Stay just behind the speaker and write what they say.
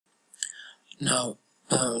Now,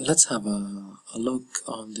 let's have a look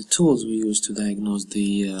on the tools we use to diagnose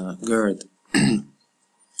the GERD.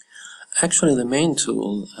 Actually, the main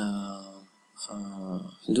tool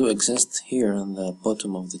do exist here on the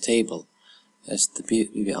bottom of the table. It's the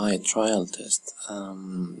PPI trial test.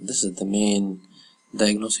 This is the main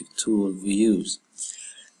diagnostic tool we use.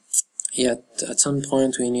 Yet, at some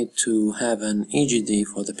point, we need to have an EGD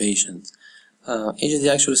for the patient. EGD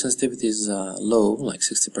actual sensitivity is low, like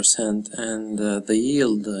 60%, and the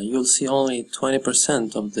yield, you'll see only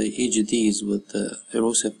 20% of the EGDs with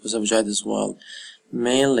erosive esophagitis, while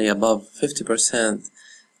mainly above 50%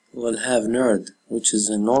 will have NERD, which is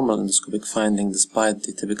a normal endoscopic finding despite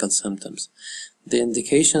the typical symptoms. The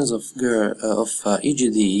indications of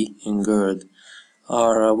EGD in GERD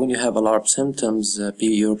are when you have alarm symptoms,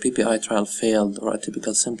 your PPI trial failed, or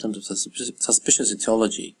atypical symptoms of suspicious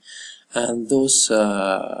etiology, and those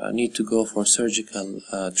need to go for surgical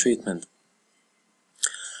treatment.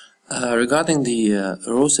 Regarding the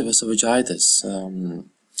erosive esophagitis,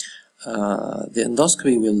 the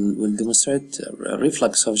endoscopy will demonstrate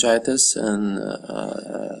reflux esophagitis and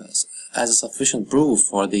as a sufficient proof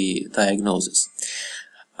for the diagnosis.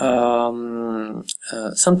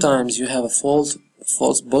 Sometimes you have a false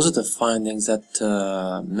positive findings that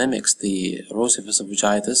mimics the erosive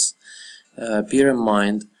esophagitis. Bear in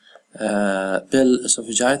mind, pill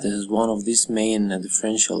esophagitis is one of these main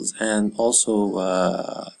differentials, and also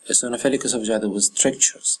eosinophilic esophagitis with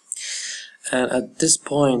strictures. And at this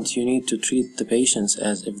point, you need to treat the patients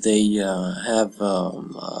as if they have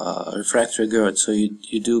refractory GERD, so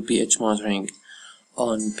you do pH monitoring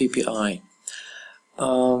on PPI.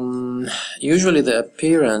 Usually, the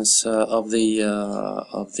appearance of the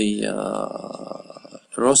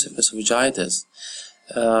erosive esophagitis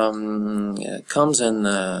comes in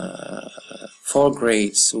 4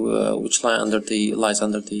 grades, which lies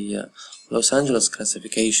under the Los Angeles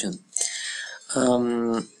classification.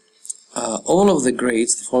 All of the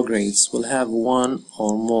grades, the 4 grades, will have 1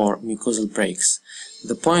 or more mucosal breaks.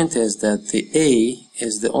 The point is that the A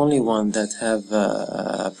is the only one that have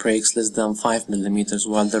breaks less than 5 millimeters,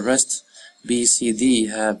 while the rest, B, C, D,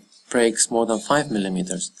 have breaks more than 5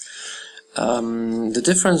 millimeters. The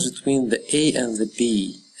difference between the A and the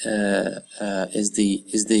B is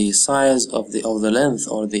the size of the length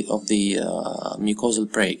of the mucosal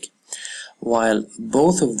break, while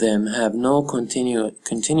both of them have no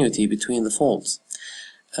continuity between the folds.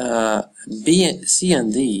 C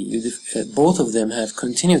and D, both of them have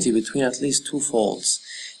continuity between at least 2 folds,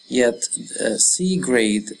 yet C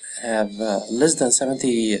grade have less than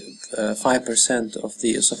 75% of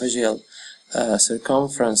the esophageal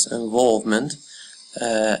circumference involvement,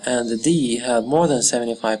 and the D have more than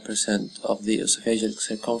 75% of the esophageal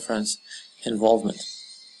circumference involvement.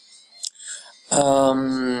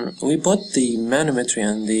 We put the manometry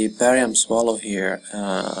and the barium swallow here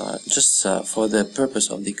just for the purpose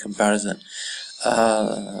of the comparison.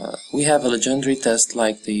 We have a legendary test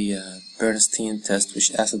like the Bernstein test,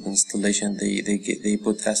 which acid installation. They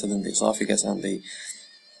put acid in the esophagus, and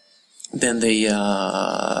then they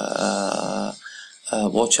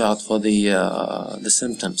watch out for the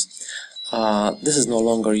symptoms. This is no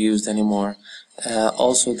longer used anymore.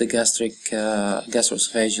 Also, the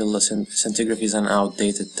gastroesophageal scintigraphy is an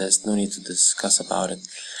outdated test. No need to discuss about it.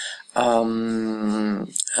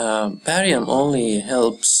 Barium only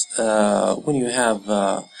helps when you have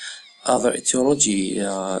other etiology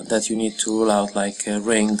that you need to rule out, like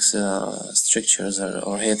rings, strictures,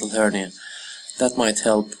 or hiatal hernia. That might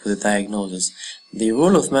help with the diagnosis. The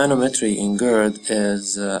role of manometry in GERD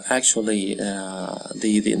is actually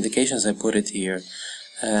the indications I put it here.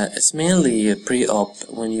 It's mainly pre-op.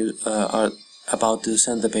 When you are about to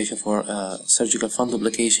send the patient for surgical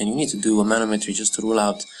fundoplication, you need to do a manometry just to rule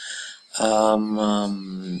out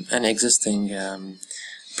an existing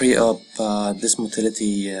pre-op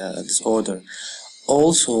dysmotility disorder.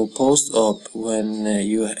 Also, post-op, when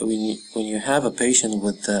you have a patient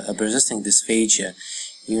with a persisting dysphagia,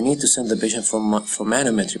 you need to send the patient for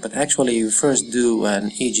manometry. But actually, you first do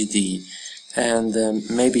an EGD, and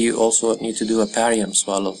maybe you also need to do a barium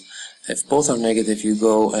swallow. If both are negative, you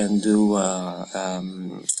go and do a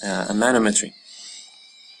manometry.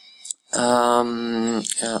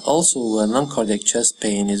 Also, non-cardiac chest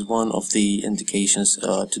pain is one of the indications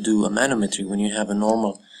to do a manometry when you have a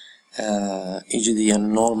normal EGD and a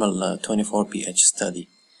normal 24 pH study.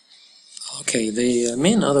 Okay, the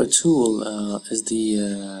main other tool is the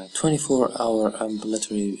 24-hour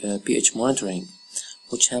ambulatory pH monitoring,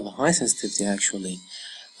 which have a high sensitivity actually.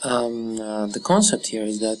 The concept here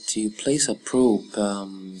is that you place a probe,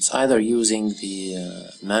 it's either using the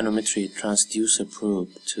manometry transducer probe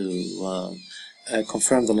to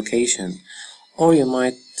confirm the location, or you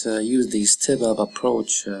might use the step-up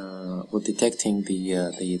approach with detecting the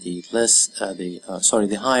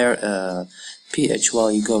higher pH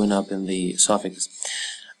while you're going up in the esophagus.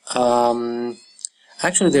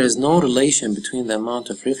 Actually, there is no relation between the amount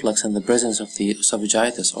of reflux and the presence of the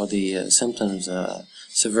esophagitis or the symptoms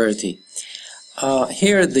severity.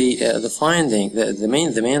 Here, the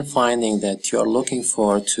main finding that you are looking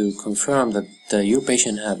for to confirm that your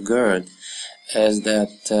patient have GERD is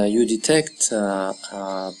that you detect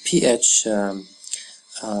pH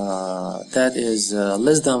that is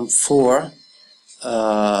less than 4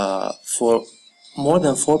 for more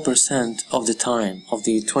than 4% of the time of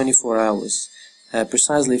the 24 hours.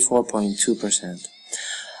 Precisely 4.2%.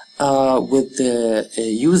 With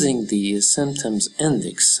using the symptoms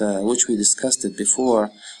index, which we discussed it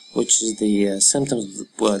before, which is the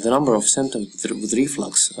the number of symptoms with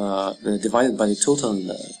reflux divided by the total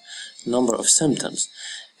number of symptoms.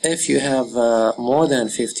 If you have more than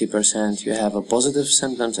 50%, you have a positive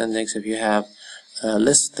symptoms index. If you have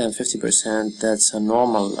less than 50%, that's a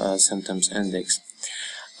normal symptoms index.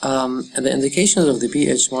 The indications of the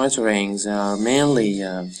pH monitorings are mainly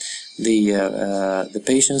the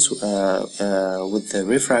patients with the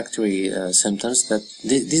refractory symptoms, that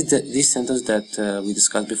these symptoms that we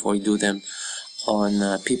discussed before. You do them on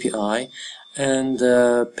PPI, and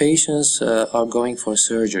patients are going for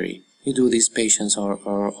surgery. You do these patients are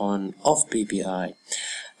on off PPI.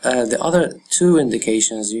 The other two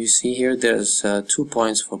indications you see here, there's 2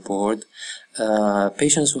 points for board.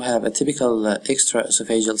 Patients who have atypical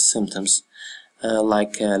extraesophageal symptoms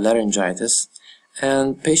like laryngitis,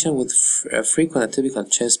 and patients with frequent atypical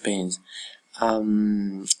chest pains.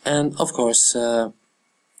 And of course,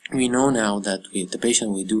 we know now that the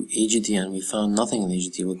patient we do EGD and we found nothing in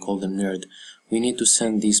EGD, we call them NERD. We need to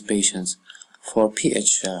send these patients for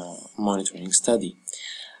pH monitoring study.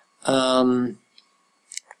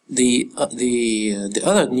 The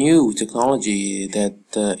other new technology that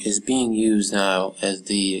is being used now is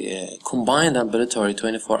the combined ambulatory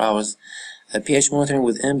 24 hours pH monitoring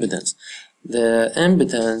with impedance. The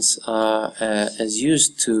impedance is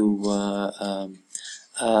used to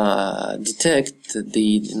detect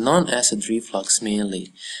the non-acid reflux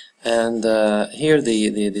mainly, and here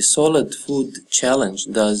the solid food challenge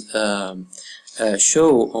does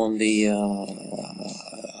show on the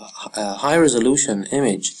high resolution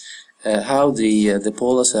image how the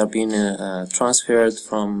bolus are being transferred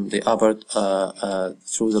from the upper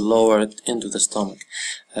through the lower into the stomach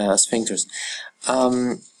sphincters.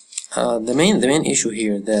 The main issue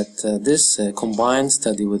here that this combined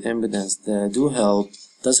study with impedance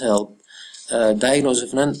does help diagnose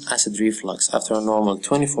of non-acid reflux after a normal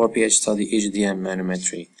 24 pH study EGDM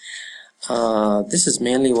manometry. This is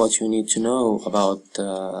mainly what you need to know about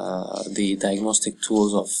the diagnostic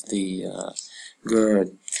tools of the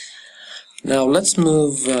GERD. Now let's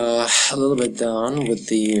move a little bit down with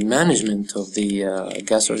the management of the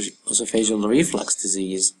gastroesophageal reflux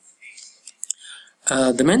disease.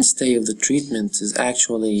 The mainstay of the treatment is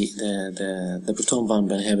actually the proton pump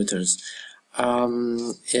inhibitors.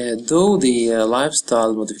 Though the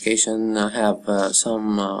lifestyle modification have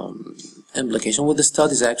some implication, what the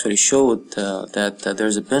studies actually showed that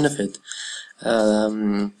there's a benefit.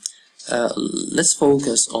 Let's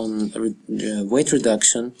focus on weight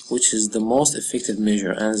reduction, which is the most effective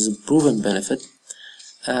measure and is a proven benefit.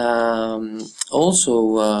 Also,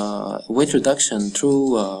 weight reduction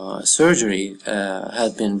through surgery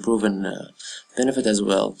has been proven benefit as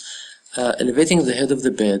well. Elevating the head of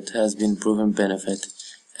the bed has been proven benefit,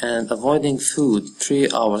 and avoiding food 3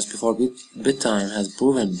 hours before bedtime has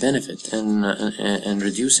proven benefit in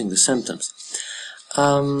reducing the symptoms.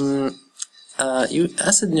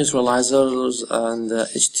 Acid neutralizers and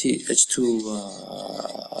H2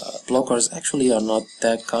 blockers actually are not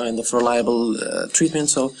that kind of reliable treatment,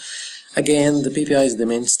 so again the PPI is the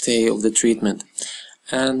mainstay of the treatment,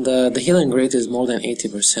 and the healing rate is more than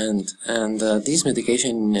 80%, and these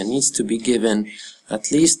medication needs to be given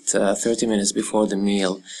at least 30 minutes before the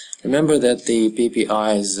meal. Remember that the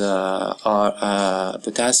PPIs are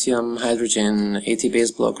potassium, hydrogen,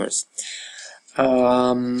 AT-base blockers.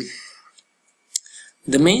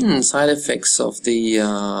 The main side effects of the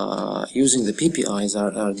using the PPIs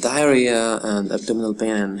are diarrhea and abdominal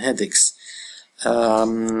pain and headaches.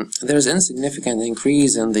 There's insignificant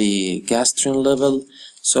increase in the gastrin level,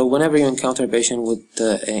 so whenever you encounter a patient with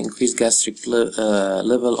increased gastric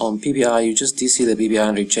level on PPI, you just DC the PPI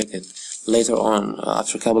and recheck it later on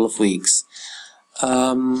after a couple of weeks.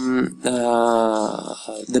 The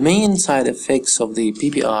main side effects of the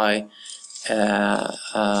PPI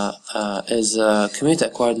is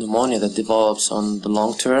community-acquired pneumonia that develops on the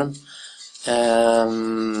long term,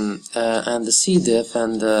 and the C. diff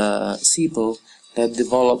and the SIBO that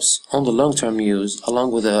develops on the long-term use,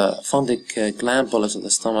 along with a fundic gland polyps of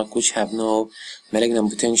the stomach which have no malignant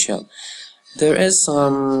potential. There is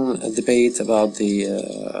some debate about the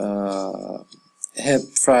hip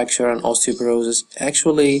fracture and osteoporosis.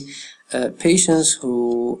 Actually, patients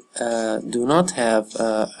who do not have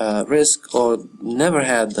risk or never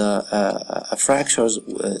had fractures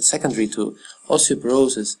secondary to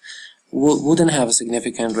osteoporosis wouldn't have a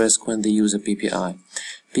significant risk when they use a PPI.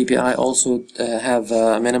 PPI also have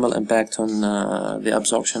a minimal impact on the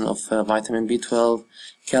absorption of vitamin B12,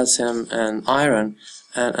 calcium, and iron,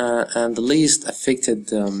 and the least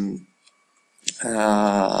affected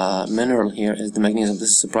mineral here is the magnesium. This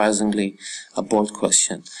is surprisingly a board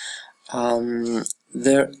question.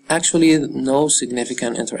 There actually no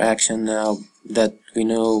significant interaction now that we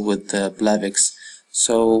know with the Plavix.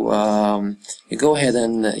 So you go ahead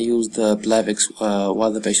and use the Plavix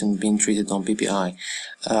while the patient is being treated on PPI.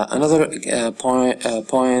 Another point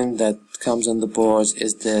that comes on the boards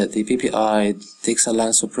is the PPI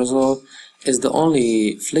dexlansoprazole is the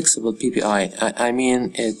only flexible PPI. I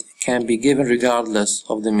mean, it can be given regardless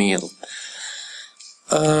of the meal.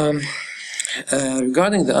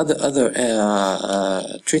 Regarding the other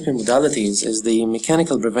treatment modalities is the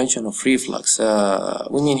mechanical prevention of reflux.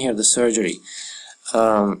 We mean here the surgery,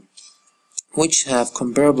 which have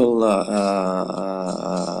comparable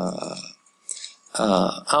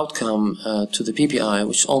outcome to the PPI,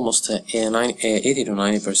 which almost 80 to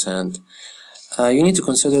 90%. You need to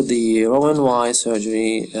consider the Rowan-Y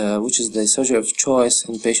surgery, which is the surgery of choice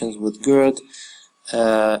in patients with GERD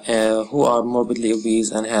who are morbidly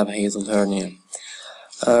obese and have hiatal hernia.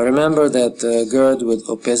 Remember that GERD with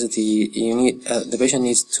obesity, the patient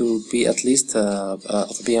needs to be at least of a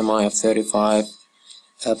BMI of 35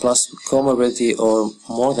 plus comorbidity or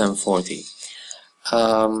more than 40,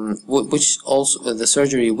 which also the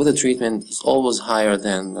surgery with the treatment is always higher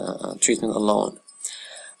than treatment alone.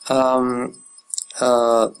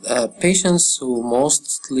 Patients who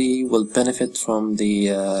mostly will benefit from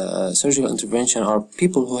the surgical intervention are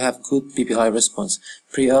people who have good PPI response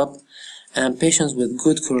pre-op, and patients with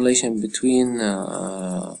good correlation between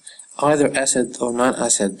either acid or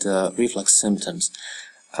non-acid reflux symptoms.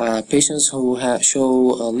 Patients who show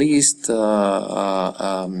least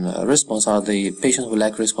response are the patients who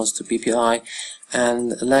lack response to PPI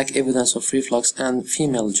and lack evidence of reflux, and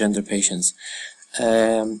female gender patients.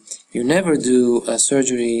 You never do a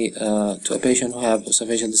surgery to a patient who have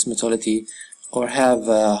esophageal dysmotility or have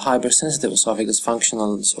hypersensitive esophagus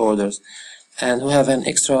functional disorders and who have an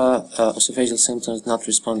extra esophageal symptoms not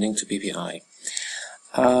responding to PPI.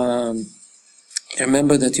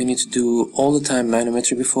 Remember that you need to do all the time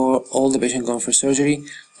manometry before all the patient going for surgery,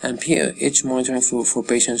 and pH monitoring for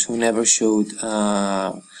patients who never showed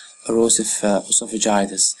erosive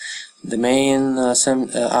esophagitis. The main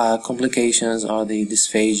complications are the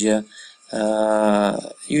dysphagia.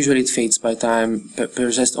 Usually it fades by time,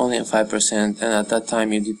 persists only in 5%, and at that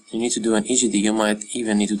time you need to do an EGD. You might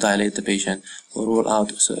even need to dilate the patient or rule out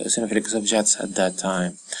eosinophilic esophagitis at that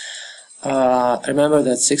time. Remember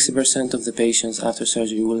that 60% of the patients after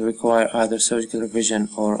surgery will require either surgical revision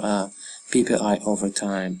or PPI over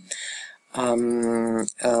time.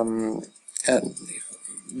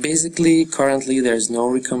 Basically, currently there is no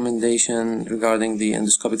recommendation regarding the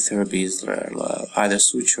endoscopic therapies, either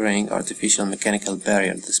suturing, artificial mechanical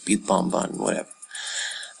barrier, the speed bump, and whatever.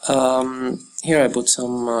 Here I put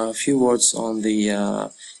some few words on the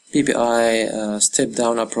PPI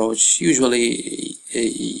step-down approach. Usually,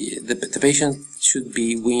 the patient should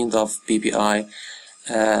be weaned off PPI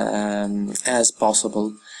as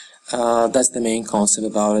possible. That's the main concept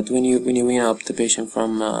about it. When you wean off the patient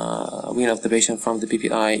from the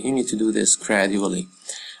PPI, you need to do this gradually,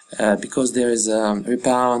 because there is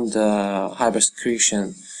rebound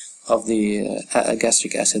hypersecretion of the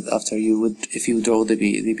gastric acid after if you draw the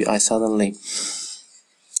PPI suddenly.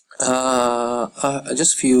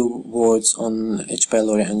 Just few words on H.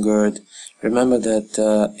 pylori and GERD. Remember that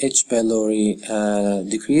H. pylori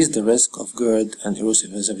decreased the risk of GERD and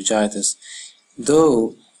erosive esophagitis,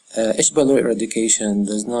 though H. pylori eradication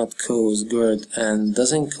does not cause GERD and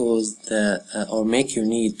doesn't cause or make you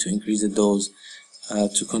need to increase the dose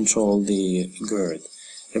to control the GERD.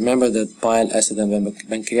 Remember that bile acid and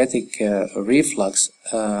pancreatic reflux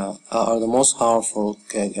are the most harmful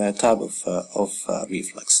type of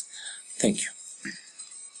reflux. Thank you.